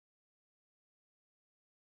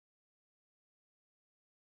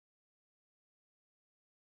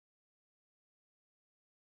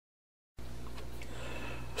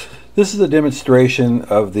This is a demonstration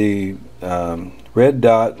of the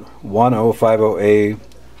Redot 1050A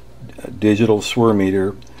digital Swr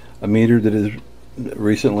meter, a meter that has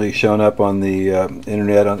recently shown up on the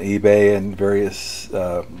internet, on eBay and various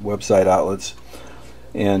website outlets.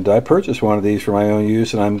 And I purchased one of these for my own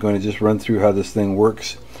use, and I'm going to just run through how this thing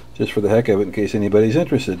works just for the heck of it in case anybody's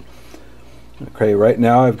interested. Okay, right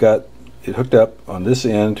now I've got it hooked up on this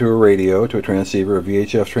end to a radio, to a transceiver, a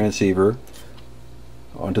VHF transceiver.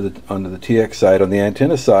 Onto the TX side. On the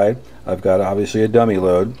antenna side, I've got obviously a dummy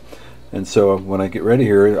load, and so when I get ready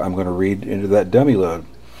here, I'm going to read into that dummy load.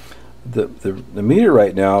 The meter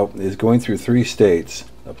right now is going through three states: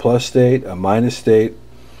 a plus state, a minus state,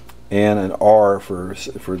 and an R for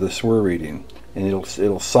the Swr reading, and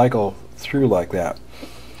it'll cycle through like that.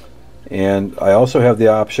 And I also have the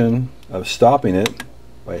option of stopping it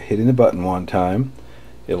by hitting the button one time.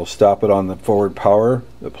 It'll stop it on the forward power,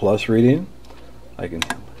 the plus reading. I can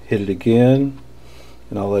hit it again,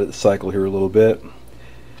 and I'll let it cycle here a little bit.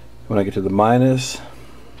 When I get to the minus,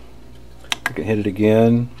 I can hit it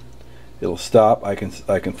again. It'll stop. I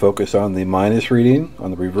can focus on the minus reading,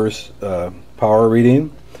 on the reverse power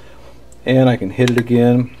reading, and I can hit it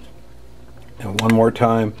again, and one more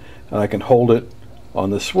time, and I can hold it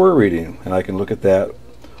on the Swr reading, and I can look at that.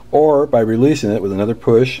 Or by releasing it with another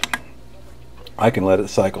push, I can let it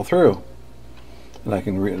cycle through. And I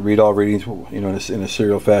can read all readings, you know, in a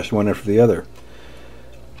serial fashion, one after the other.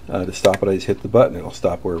 To stop it, I just hit the button. It'll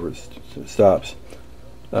stop wherever it stops.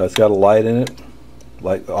 It's got a light in it.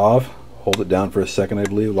 Light off. Hold it down for a second, I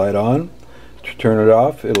believe. Light on. Turn it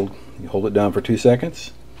off. You hold it down for 2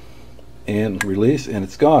 seconds, and release, and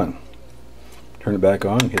it's gone. Turn it back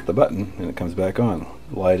on. Hit the button, and it comes back on.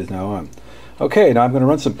 The light is now on. Okay, now I'm going to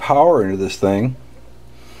run some power into this thing.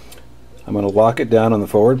 I'm going to lock it down on the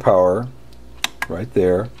forward power. Right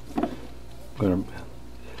there. I'm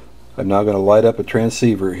now going to light up a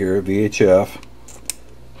transceiver here, VHF,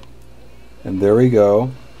 and there we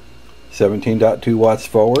go. 17.2 watts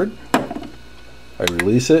forward. I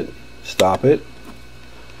release it, stop it.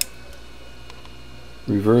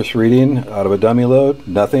 Reverse reading out of a dummy load,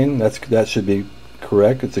 nothing. That should be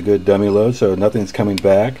correct. It's a good dummy load, so nothing's coming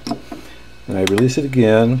back. And I release it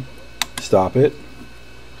again, stop it,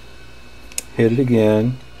 hit it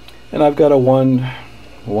again. And I've got a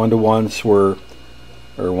 1-to-1 Swr,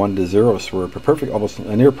 or 1-to-0 Swr, almost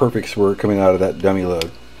a near perfect Swr coming out of that dummy load.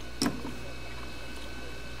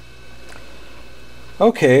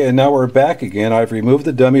 Okay, and now we're back again. I've removed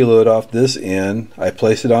the dummy load off this end. I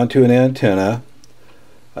placed it onto an antenna.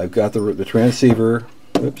 I've got the transceiver.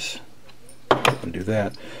 Oops, undo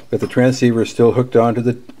that. But the transceiver is still hooked onto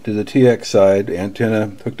the TX side.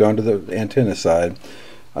 Antenna hooked onto the antenna side.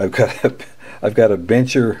 I've got a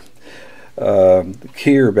bencher.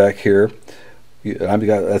 Keyer back here. I've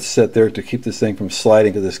got that's set there to keep this thing from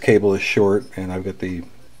sliding because this cable is short, and I've got the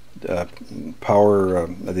power,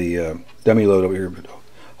 the dummy load over here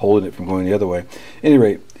holding it from going the other way. At any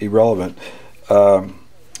rate, irrelevant.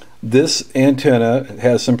 This antenna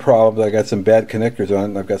has some problems. I got some bad connectors on it,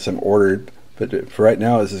 and I've got some ordered, but for right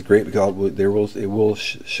now this is great because it will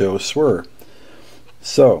show Swr.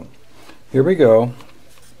 So here we go.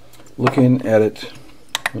 Looking at it,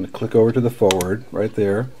 I'm going to click over to the forward right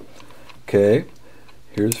there. Okay,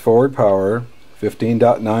 here's forward power,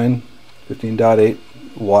 15.8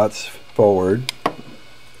 watts forward.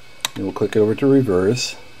 And we'll click over to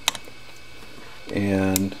reverse,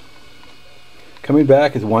 and coming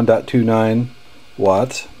back is 1.29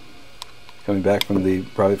 watts. Coming back from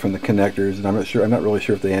probably from the connectors, and I'm not really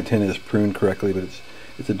sure if the antenna is pruned correctly, but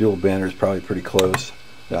it's a dual banner. It's probably pretty close.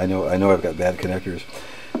 I know I've got bad connectors.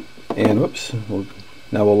 And whoops.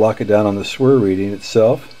 Now we'll lock it down on the Swr reading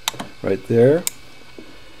itself, right there.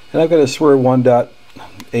 And I've got a Swr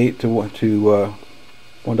 1.8 to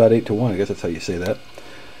 1.8 to 1. I guess that's how you say that.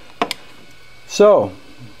 So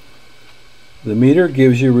the meter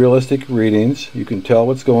gives you realistic readings. You can tell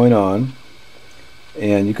what's going on,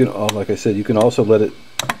 and you can, like I said, you can also let it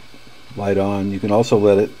light on. You can also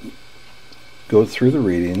let it go through the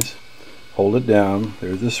readings. Hold it down.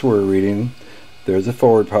 There's the Swr reading. There's the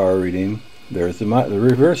forward power reading. There's the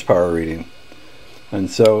reverse power reading. And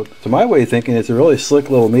so, to my way of thinking, it's a really slick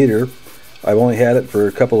little meter. I've only had it for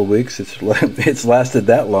a couple of weeks. It's lasted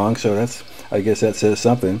that long, so I guess that says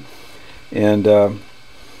something. And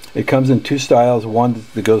it comes in two styles. One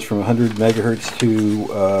that goes from 100 megahertz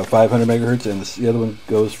to 500 megahertz, and the other one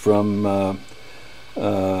goes from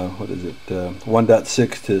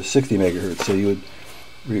 1.6 to 60 megahertz. So you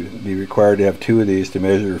would be required to have two of these to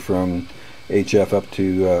measure from HF up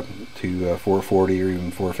to 440 or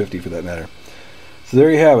even 450 for that matter. So there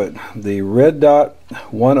you have it, the Redot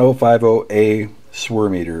 1050A Swr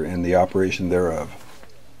meter and the operation thereof.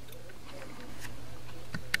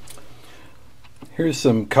 Here's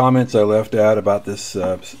some comments I left out about this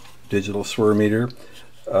digital Swr meter.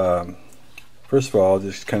 First of all, I'll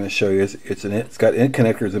just kind of show you, it's got in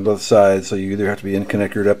connectors on both sides, so you either have to be in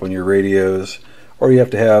connectored up on your radios, or you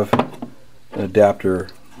have to have an adapter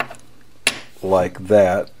like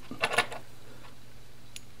that.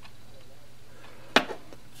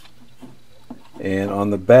 And on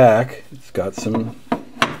the back, it's got some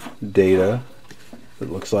data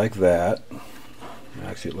that looks like that.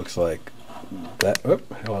 Actually, it looks like that. Oh,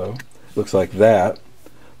 hello. It looks like that.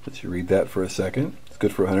 Let's read that for a second. It's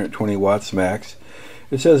good for 120 watts max.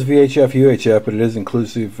 It says VHF, UHF, but it is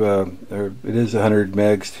inclusive, or it is 100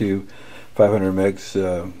 megs to 500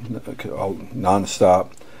 megs all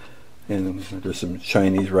non-stop. And there's some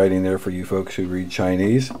Chinese writing there for you folks who read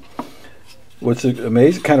Chinese. What's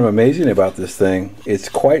amazing, kind of amazing about this thing, it's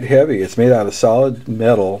quite heavy. It's made out of solid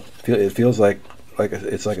metal. It feels like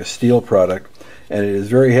it's like a steel product, and it is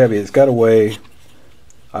very heavy. It's got to weigh,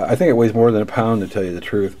 I think it weighs more than a pound, to tell you the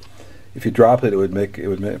truth. If you drop it, it would make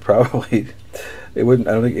probably, it wouldn't.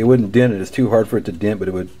 I don't think it wouldn't dent it. It's too hard for it to dent, but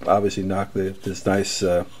it would obviously knock this nice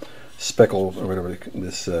speckle or whatever,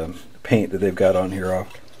 this paint that they've got on here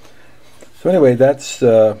off. So anyway, that's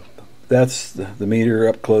the meter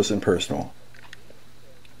up close and personal.